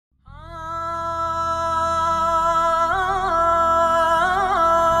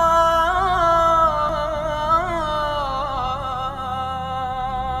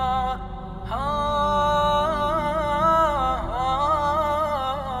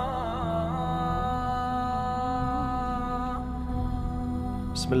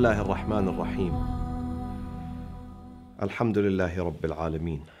بسم الله الرحمن الرحيم. Alhamdulillahi Rabbil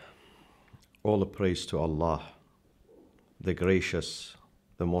Alameen. All praise to Allah, the gracious,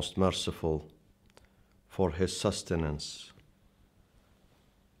 the most merciful, for His sustenance,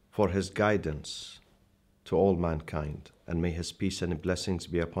 for His guidance to all mankind, and may His peace and blessings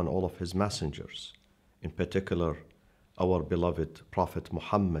be upon all of His messengers, in particular our beloved Prophet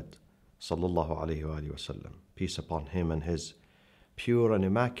Muhammad sallallahu alaihi wasallam. Peace upon him and his pure and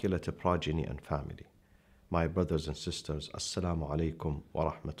immaculate progeny and family. My brothers and sisters, Assalamu alaikum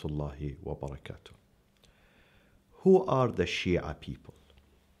wa rahmatullahi wa barakatuh. Who are the Shia people?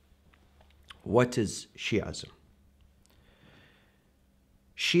 What is Shi'ism?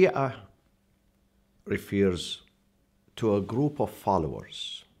 Shia refers to a group of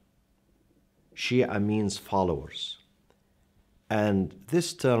followers. Shia means followers. And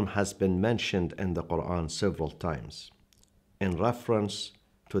this term has been mentioned in the Quran several times in reference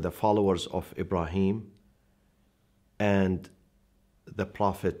to the followers of Ibrahim and the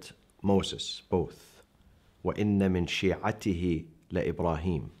Prophet Moses, both. وَإِنَّ مِن شِيعَتِهِ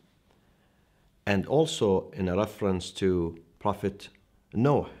لَإِبْرَاهِيمَ. And also in a reference to Prophet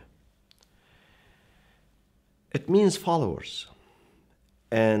Noah. It means followers.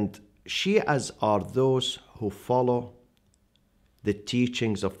 And Shi'as are those who follow the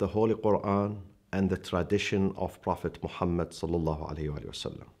teachings of the Holy Quran and the tradition of Prophet Muhammad sallallahu alaihi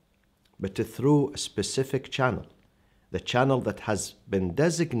wasallam, but through a specific channel, the channel that has been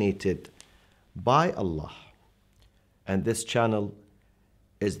designated by Allah. And this channel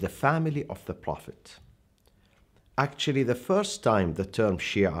is the family of the Prophet. Actually, the first time the term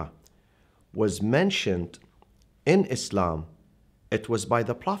Shia was mentioned in Islam, it was by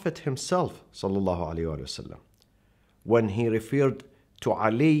the Prophet himself sallallahu alaihi wasallam, when he referred to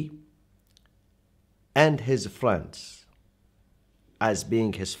Ali and his friends as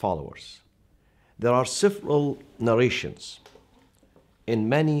being his followers. There are several narrations in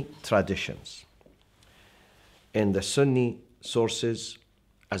many traditions, in the Sunni sources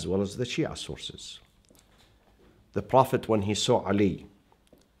as well as the Shia sources. The Prophet, when he saw Ali,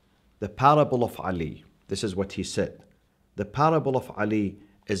 the parable of Ali, this is what he said: the parable of Ali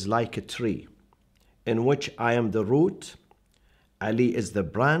is like a tree, in which I am the root, Ali is the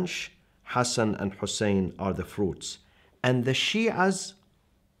branch, Hassan and Hussein are the fruits, and the Shi'as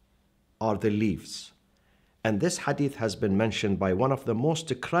are the leaves. And this hadith has been mentioned by one of the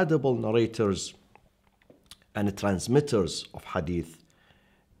most credible narrators and transmitters of hadith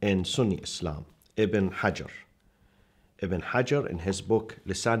in Sunni Islam, Ibn Hajar. Ibn Hajar in his book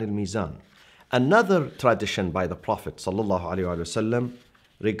Lisan al-Mizan. Another tradition by the Prophet sallallahu alaihi wasallam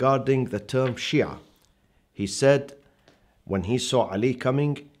regarding the term Shia. He said, when he saw Ali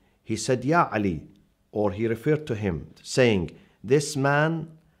coming, he said, Ya Ali, or he referred to him, saying, this man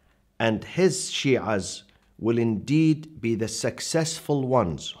and his Shi'as will indeed be the successful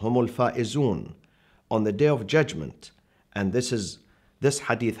ones, humul faizun, on the day of judgment. And this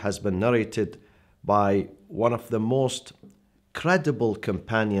hadith has been narrated by one of the most credible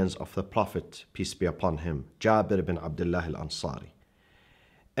companions of the Prophet, peace be upon him, Jabir ibn Abdullah al-Ansari.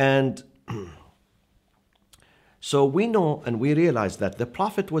 And so we know and we realize that the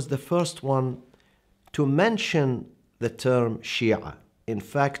Prophet was the first one to mention the term Shia. In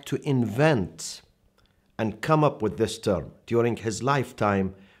fact, to invent and come up with this term during his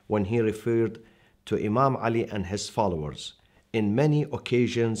lifetime, when he referred to Imam Ali and his followers in many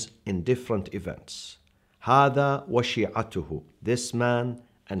occasions in different events. Hada wa shi'atuhu, this man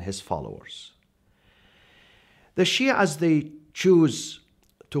and his followers. The Shi'as, they choose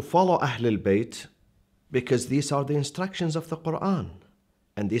to follow Ahlul Bayt because these are the instructions of the Quran,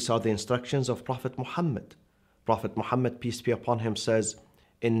 and these are the instructions of Prophet Muhammad. Prophet Muhammad, peace be upon him, says,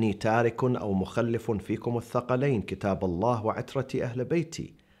 إِنِّي تَارِكٌ أَوْ مُخَلِّفٌ فِيكُمُ الثَّقَلَيْنِ كِتَابَ اللَّهِ وَعِتْرَةِ أَهْلِ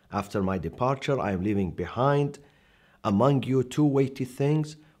بَيْتِي. After my departure, I am leaving behind among you two weighty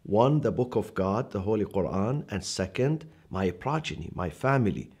things. One, the book of God, the Holy Quran, and second, my progeny, my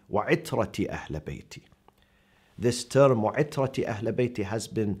family, وَعِتْرَةِ أَهْلِ بَيْتِي. This term, وَعِتْرَةِ أَهْلِ بَيْتِي, has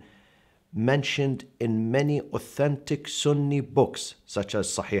been mentioned in many authentic Sunni books, such as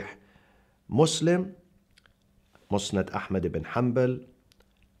Sahih Muslim, Musnad Ahmad ibn Hanbal,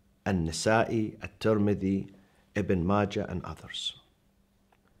 An-Nasa'i, At-Tirmidhi, Ibn Majah, and others.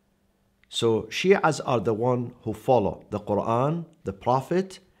 So Shi'as are the one who follow the Quran, the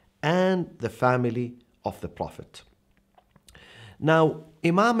Prophet, and the family of the Prophet. Now,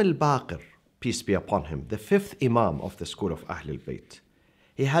 Imam al-Baqir, peace be upon him, the fifth Imam of the school of Ahlul Bayt,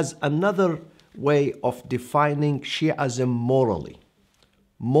 he has another way of defining Shi'ism morally.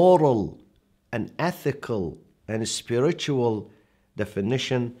 Moral and ethical and spiritual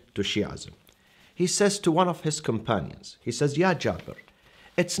definition to Shi'ism. He says to one of his companions, he says, Ya Jabir,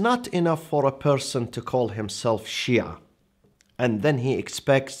 it's not enough for a person to call himself Shia and then he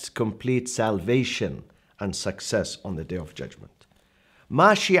expects complete salvation and success on the Day of Judgment.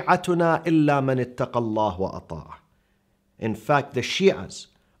 ما شيعتنا إلا من اتقى الله وأطاعه. In fact, the Shi'as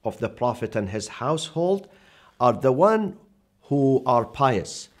of the Prophet and his household are the one who are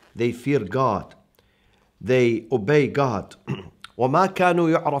pious. They fear God. They obey God. وما كانوا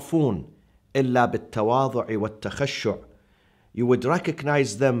يعرفون إلا بالتواضع والتخشع. You would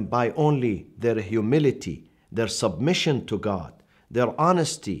recognize them by only their humility, their submission to God, their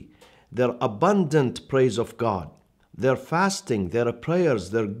honesty, their abundant praise of God, their fasting, their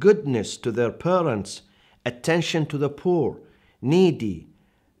prayers, their goodness to their parents, attention to the poor, needy,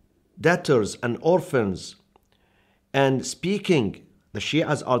 debtors and orphans, and speaking. The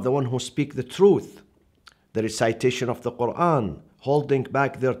Shi'as are the ones who speak the truth, the recitation of the Quran, holding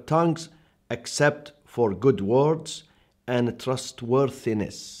back their tongues except for good words and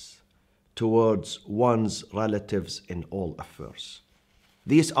trustworthiness towards one's relatives in all affairs.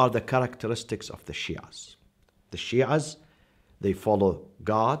 These are the characteristics of the Shi'as. The Shi'as, they follow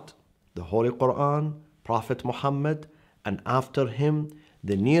God, the Holy Quran, Prophet Muhammad, and after him,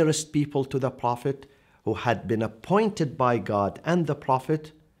 the nearest people to the Prophet who had been appointed by God and the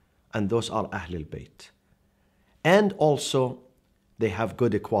Prophet, and those are Ahlul Bayt. And also, they have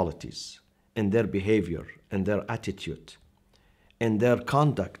good qualities in their behavior, in their attitude, in their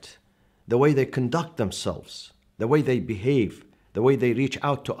conduct, the way they conduct themselves, the way they behave, the way they reach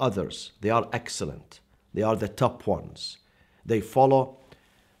out to others. They are excellent. They are the top ones. They follow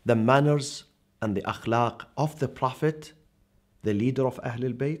the manners and the akhlaq of the Prophet. The leader of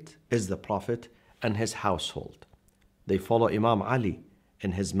Ahlul Bayt is the Prophet and his household. They follow Imam Ali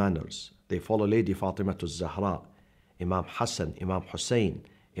in his manners. They follow Lady Fatima al-Zahra, Imam Hassan, Imam Hussein,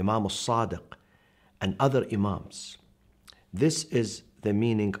 Imam al-Sadiq, and other Imams. This is the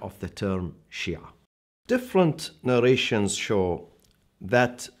meaning of the term Shia. Different narrations show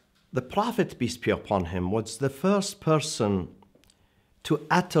that the Prophet, peace be upon him, was the first person to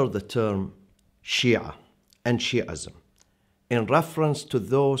utter the term Shia and Shi'ism in reference to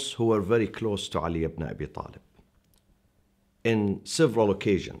those who were very close to Ali ibn Abi Talib. In several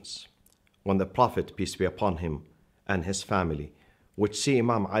occasions, when the Prophet, peace be upon him, and his family would see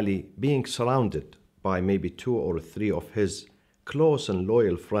Imam Ali being surrounded by maybe 2 or 3 of his close and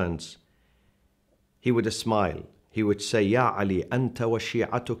loyal friends, he would smile. He would say, Ya Ali, anta wa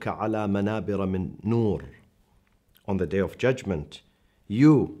shi'atuka ala manabira min nur. On the Day of Judgment,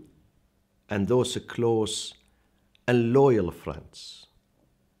 you and those close and loyal friends,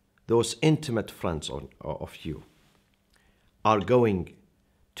 those intimate friends of you, are going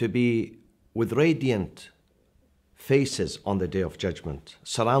to be with radiant faces on the Day of Judgment,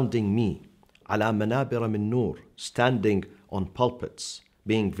 surrounding me, ala manabira min nur, standing on pulpits,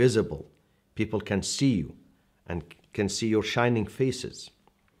 being visible. People can see you and can see your shining faces.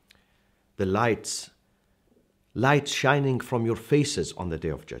 The lights shining from your faces on the Day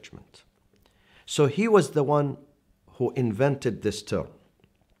of Judgment. So he was the one who invented this term,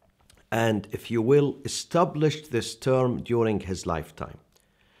 and, if you will, established this term during his lifetime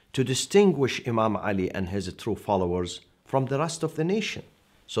to distinguish Imam Ali and his true followers from the rest of the nation.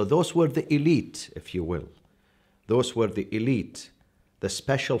 So those were the elite, if you will. Those were the elite, the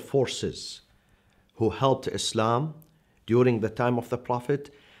special forces who helped Islam during the time of the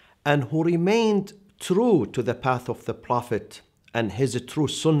Prophet and who remained true to the path of the Prophet and his true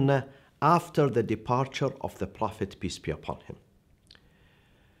sunnah after the departure of the Prophet, peace be upon him.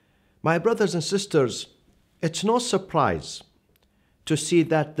 My brothers and sisters, it's no surprise to see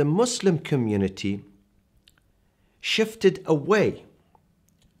that the Muslim community shifted away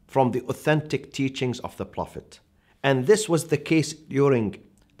from the authentic teachings of the Prophet. And this was the case during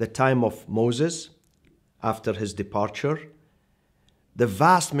the time of Moses, after his departure. The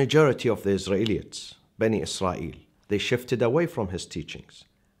vast majority of the Israelites, Bani Israel, they shifted away from his teachings.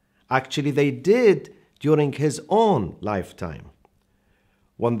 Actually, they did during his own lifetime,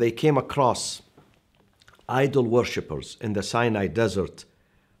 when they came across idol worshippers in the Sinai desert.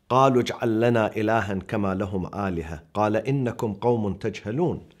 قالوا اجعل لنا إلها كما لهم آلهة قال إنكم قوم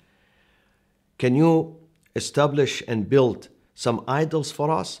تجهلون. Can you establish and build some idols for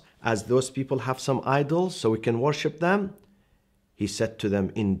us, as those people have some idols, so we can worship them? He said to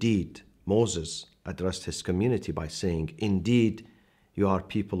them, indeed, Moses addressed his community by saying, indeed, you are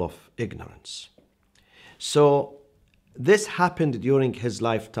people of ignorance. So this happened during his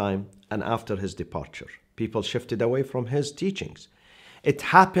lifetime and after his departure. People shifted away from his teachings. It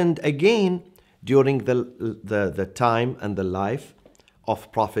happened again during the time and the life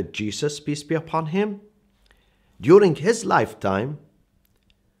of Prophet Jesus, peace be upon him, during his lifetime,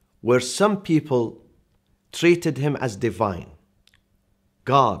 where some people treated him as divine,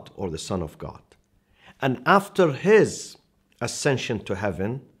 God or the Son of God. And after his ascension to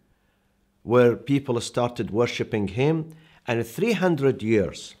heaven, where people started worshipping him, and 300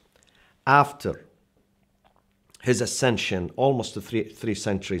 years after his ascension, almost three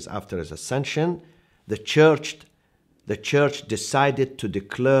centuries after his ascension, the church decided to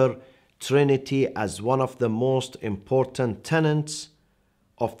declare Trinity as one of the most important tenets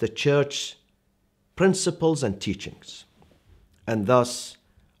of the church principles and teachings. And thus,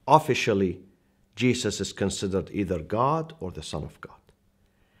 officially, Jesus is considered either God or the Son of God.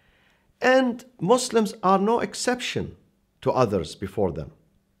 And Muslims are no exception to others before them,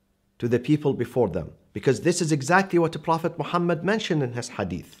 to the people before them, because this is exactly what the Prophet Muhammad mentioned in his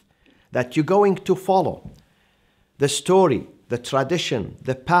hadith, that you're going to follow the story, the tradition,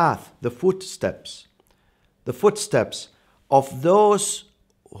 the path, the footsteps of those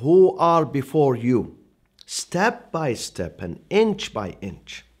who are before you, step by step and inch by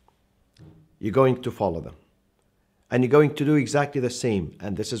inch. You're going to follow them. And you're going to do exactly the same.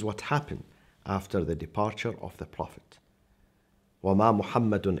 And this is what happened after the departure of the Prophet. وَمَا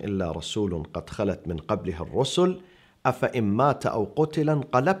مُحَمَّدٌ إِلَّا رَسُولٌ قَدْ خَلَتْ مِنْ قَبْلِهِ الرُّسُلُ أَفَإِن مَّاتَ أَوْ قُتِلَ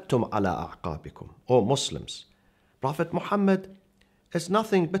انقَلَبْتُمْ عَلَىٰ أَعْقَابِكُمْ. O Muslims, Prophet Muhammad is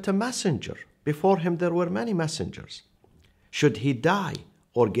nothing but a messenger. Before him there were many messengers. Should he die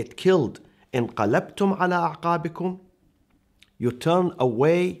or get killed, انقلبتم على أعقابكم, you turn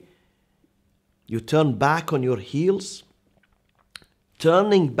away, you turn back on your heels.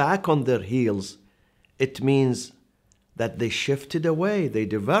 Turning back on their heels, it means that they shifted away, they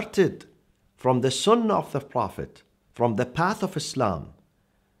diverted from the sunnah of the Prophet, from the path of Islam.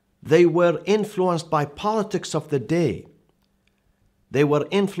 They were influenced by politics of the day. They were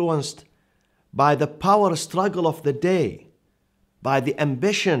influenced by the power struggle of the day, by the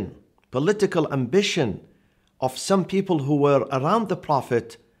ambition, political ambition of some people who were around the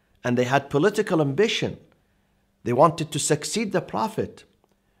Prophet, and they had political ambition. They wanted to succeed the Prophet.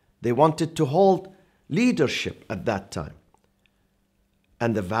 They wanted to hold leadership at that time.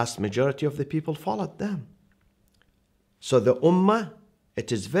 And the vast majority of the people followed them. So the Ummah,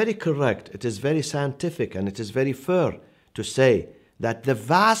 it is very correct, it is very scientific, and it is very fair to say that the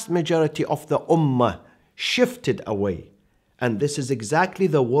vast majority of the Ummah shifted away. And this is exactly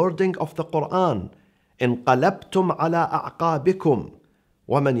the wording of the Quran. انقلبتم على أعقابكم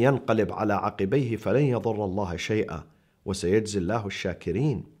ومن ينقلب على عقبيه فلن يضر الله شيئا وسيجزي الله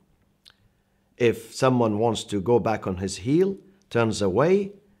الشاكرين. If someone wants to go back on his heel, turns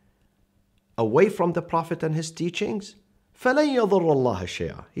away from the Prophet and his teachings, فلن يضر الله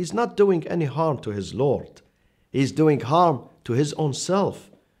شيئا. He's not doing any harm to his Lord. He's doing harm to his own self.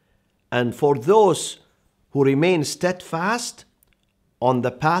 And for those who remain steadfast on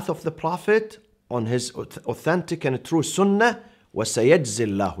the path of the Prophet, on his authentic and true sunnah, وَسَيَجْزِي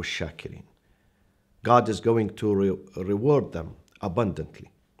اللَّهُ الشَّاكِرِينَ. God is going to reward them abundantly.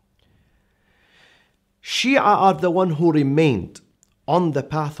 Shia are the one who remained on the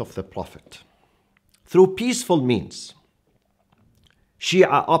path of the Prophet through peaceful means.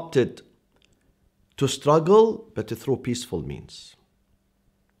 Shia opted to struggle, but through peaceful means.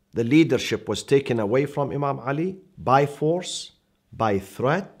 The leadership was taken away from Imam Ali by force, by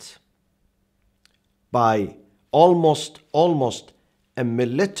threat, by almost a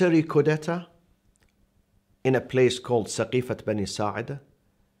military coup d'etat in a place called Saqifat Bani Sa'ida,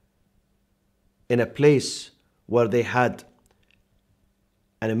 in a place where they had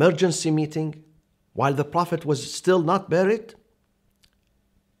an emergency meeting while the Prophet was still not buried.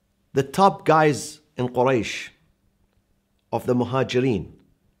 The top guys in Quraysh of the Muhajirin,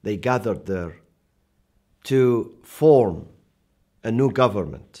 they gathered there to form a new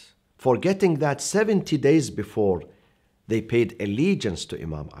government, forgetting that 70 days before they paid allegiance to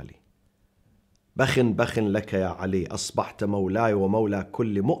Imam Ali. بخن بخن لك يا علي أصبحت مولاي ومولى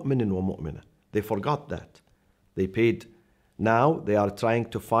كل مؤمن ومؤمنة. They forgot that. Now they are trying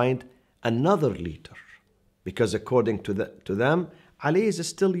to find another leader, because according to them, Ali is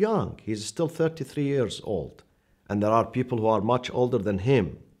still young. He's still 33 years old. And there are people who are much older than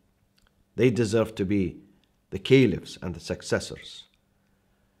him. They deserve to be the caliphs and the successors.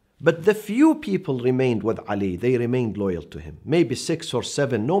 But the few people remained with Ali. They remained loyal to him. Maybe 6 or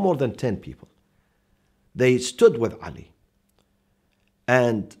 7, no more than 10 people. They stood with Ali.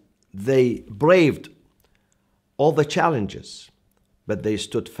 And they braved all the challenges. But they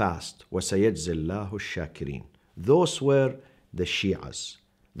stood fast. وَسَيَجْزِي اللَّهُ الشَّاكِرِينَ. Those were the Shi'as.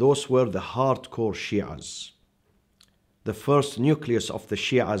 Those were the hardcore Shi'as. the first nucleus of the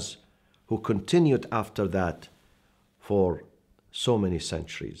Shi'as who continued after that for so many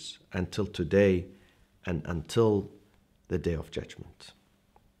centuries until today and until the Day of Judgment.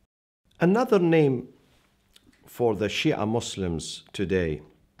 Another name for the Shia Muslims today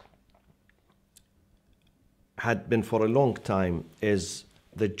had been for a long time is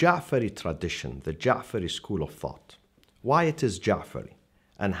the Ja'fari tradition, the Ja'fari school of thought. Why it is Ja'fari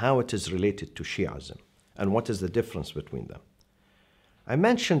and how it is related to Shi'ism and what is the difference between them. I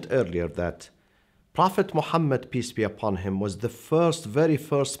mentioned earlier that Prophet Muhammad, peace be upon him, was the very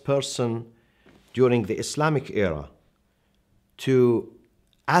first person during the Islamic era to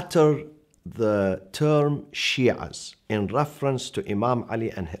utter the term Shi'as in reference to Imam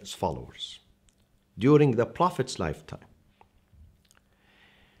Ali and his followers during the Prophet's lifetime.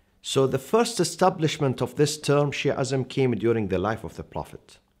 So the first establishment of this term Shi'ism came during the life of the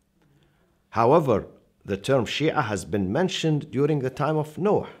Prophet. However, the term Shia has been mentioned during the time of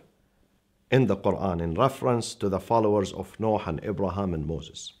Noah in the Quran in reference to the followers of Noah and Abraham and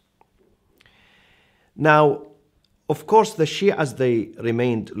Moses. Now, of course, the Shi'as, they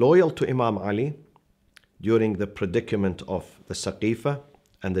remained loyal to Imam Ali during the predicament of the Saqifa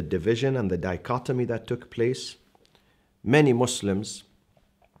and the division and the dichotomy that took place. Many Muslims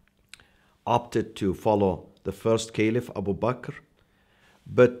opted to follow the first Caliph Abu Bakr,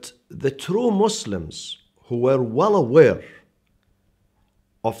 but the true Muslims who were well aware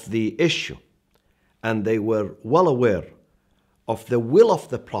of the issue and they were well aware of the will of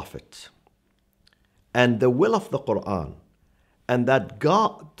the Prophet and the will of the Quran, and that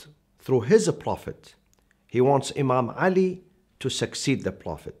God, through his Prophet, he wants Imam Ali to succeed the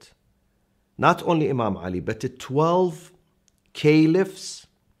Prophet. Not only Imam Ali, but 12 caliphs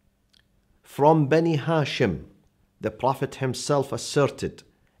from Bani Hashim. The Prophet himself asserted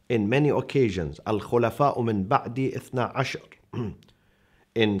in many occasions, Al-Khulafa'u min ba'di ithna ashar.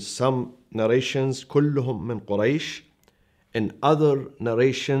 In some narrations, kulluhum min Quraysh. In other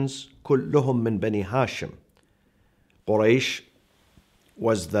narrations, kulluhum min Bani Hashim. Quraysh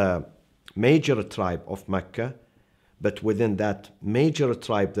was the major tribe of Mecca, but within that major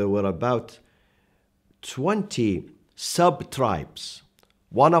tribe there were about 20 sub-tribes.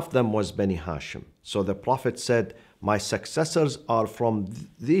 One of them was Bani Hashim. So the Prophet said, my successors are from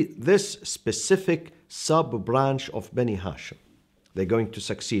this specific sub-branch of Bani Hashim. They're going to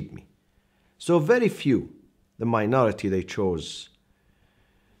succeed me. So very few, the minority, they chose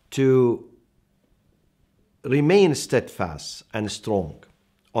to remain steadfast and strong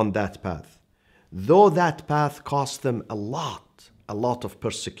on that path. Though that path cost them a lot of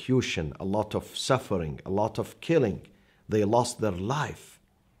persecution, a lot of suffering, a lot of killing. They lost their life.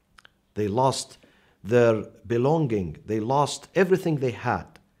 They lost their belonging. They lost everything they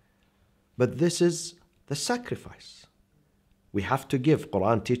had. But this is the sacrifice we have to give.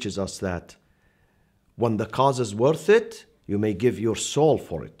 Quran teaches us that when the cause is worth it, you may give your soul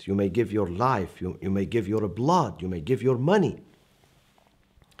for it. You may give your life. You may give your blood. You may give your money.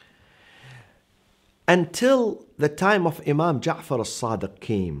 Until the time of Imam Ja'far al-Sadiq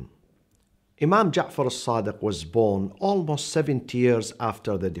came. Imam Ja'far al-Sadiq was born almost 70 years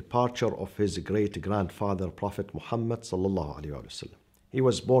after the departure of his great-grandfather, Prophet Muhammad sallallahu alaihi wasallam. He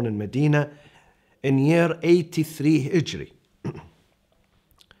was born in Medina in year 83 Hijri.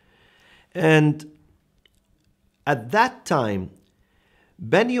 And at that time,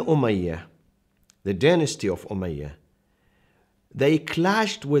 Bani Umayyah, the dynasty of Umayyah, they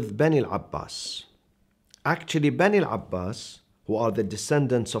clashed with Bani al-Abbas. Actually, Bani al-Abbas, who are the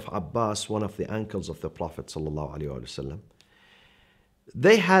descendants of Abbas, one of the uncles of the Prophet sallallahu alaihi wasallam,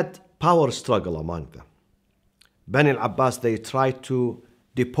 they had power struggle among them. Bani al-Abbas, they tried to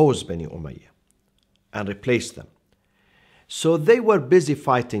depose Bani Umayyah and replace them. So they were busy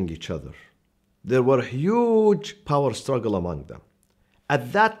fighting each other. There were huge power struggle among them.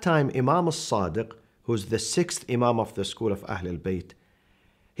 At that time, Imam al-Sadiq, who's the 6th Imam of the school of Ahlul Bayt,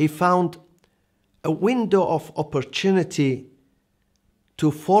 he found a window of opportunity to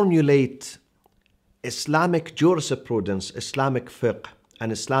formulate Islamic jurisprudence, Islamic fiqh,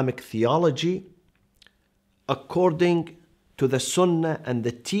 and Islamic theology according to the Sunnah and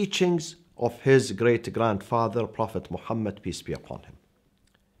the teachings of his great-grandfather, Prophet Muhammad, peace be upon him.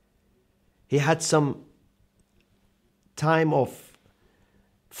 He had some time of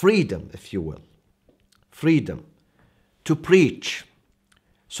freedom, if you will, freedom to preach.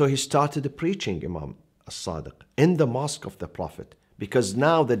 So he started preaching, Imam al-Sadiq, in the mosque of the Prophet, because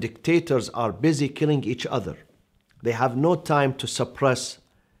now the dictators are busy killing each other. They have no time to suppress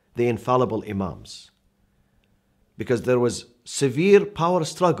the infallible Imams, because there was severe power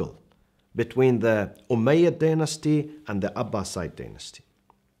struggle between the Umayyad dynasty and the Abbasid dynasty.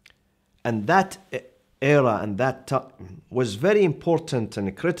 And that era and that time was very important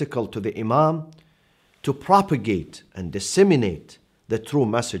and critical to the Imam to propagate and disseminate the true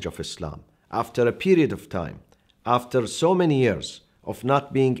message of Islam. After a period of time, after so many years of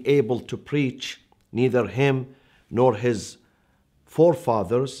not being able to preach, neither him nor his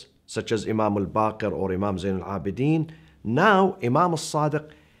forefathers, such as Imam al-Baqir or Imam Zain al-Abidin, now Imam al-Sadiq,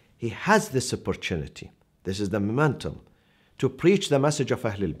 he has this opportunity, this is the momentum, to preach the message of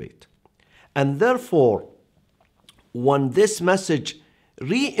Ahlul Bayt. And therefore, when this message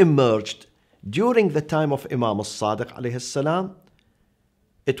re-emerged during the time of Imam al-Sadiq alayhi salam,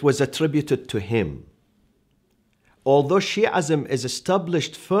 it was attributed to him. Although Shi'ism is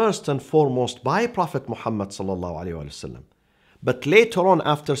established first and foremost by Prophet Muhammad sallallahu alaihi wasallam, but later on,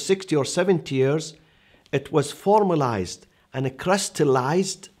 after 60 or 70 years, it was formalized and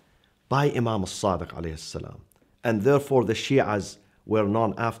crystallized by Imam al-Sadiq alayhi salam. And therefore the Shi'as were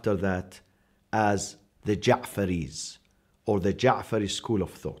known after that as the Ja'faris, or the Ja'fari school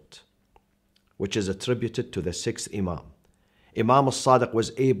of thought, which is attributed to the sixth Imam. Imam al-Sadiq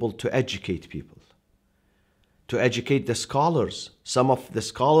was able to educate people, to educate the scholars. Some of the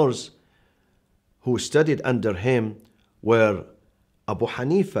scholars who studied under him were Abu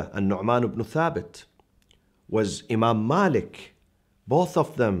Hanifa and Nu'man ibn Thabit, was Imam Malik. Both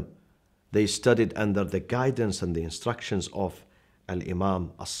of them, they studied under the guidance and the instructions of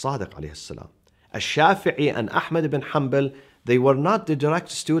Al-Imam al-Sadiq alayhi salam. Al-Shafi'i and Ahmad ibn Hanbal, they were not the direct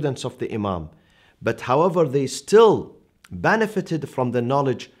students of the Imam, but however they still benefited from the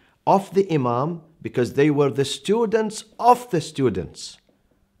knowledge of the Imam because they were the students of the students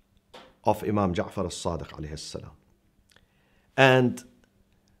of Imam Ja'far al-Sadiq alayhi salam. And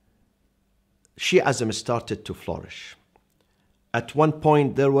Shi'ism started to flourish. At one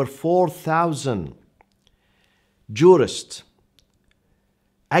point there were 4,000 jurists,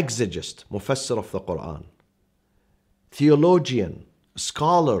 exegetes, mufassir of the Quran, theologian,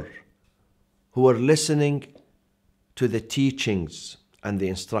 scholar, who were listening to the teachings and the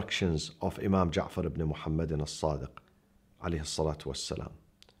instructions of Imam Ja'far ibn Muhammad al-Sadiq alayhi salatu wassalam.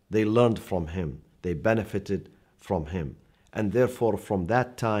 They learned from him, they benefited from him, and therefore from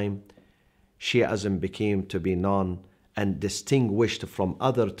that time Shi'ism became to be known and distinguished from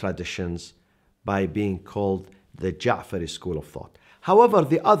other traditions by being called the Ja'fari school of thought. However,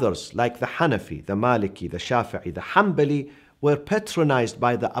 the others, like the Hanafi, the Maliki, the Shafi'i, the Hanbali, were patronized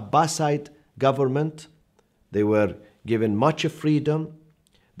by the Abbasid government. They were given much freedom.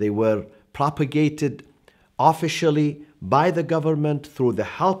 They were propagated officially by the government, through the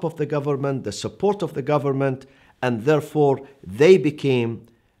help of the government, the support of the government, and therefore they became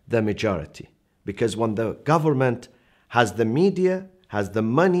the majority. Because when the government has the media, has the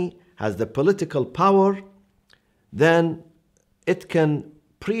money, has the political power, then it can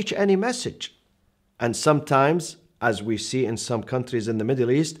preach any message. And sometimes, as we see in some countries in the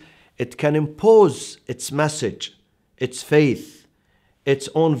Middle East, it can impose its message, its faith, its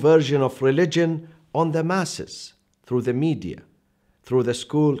own version of religion on the masses through the media, through the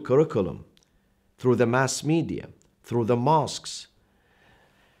school curriculum, through the mass media, through the mosques,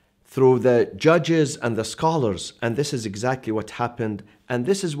 through the judges and the scholars. And this is exactly what happened. And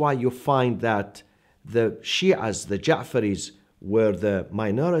this is why you find that the Shi'as, the Ja'faris, were the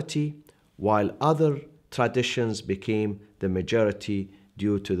minority, while other traditions became the majority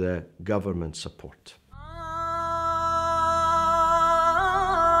due to the government support.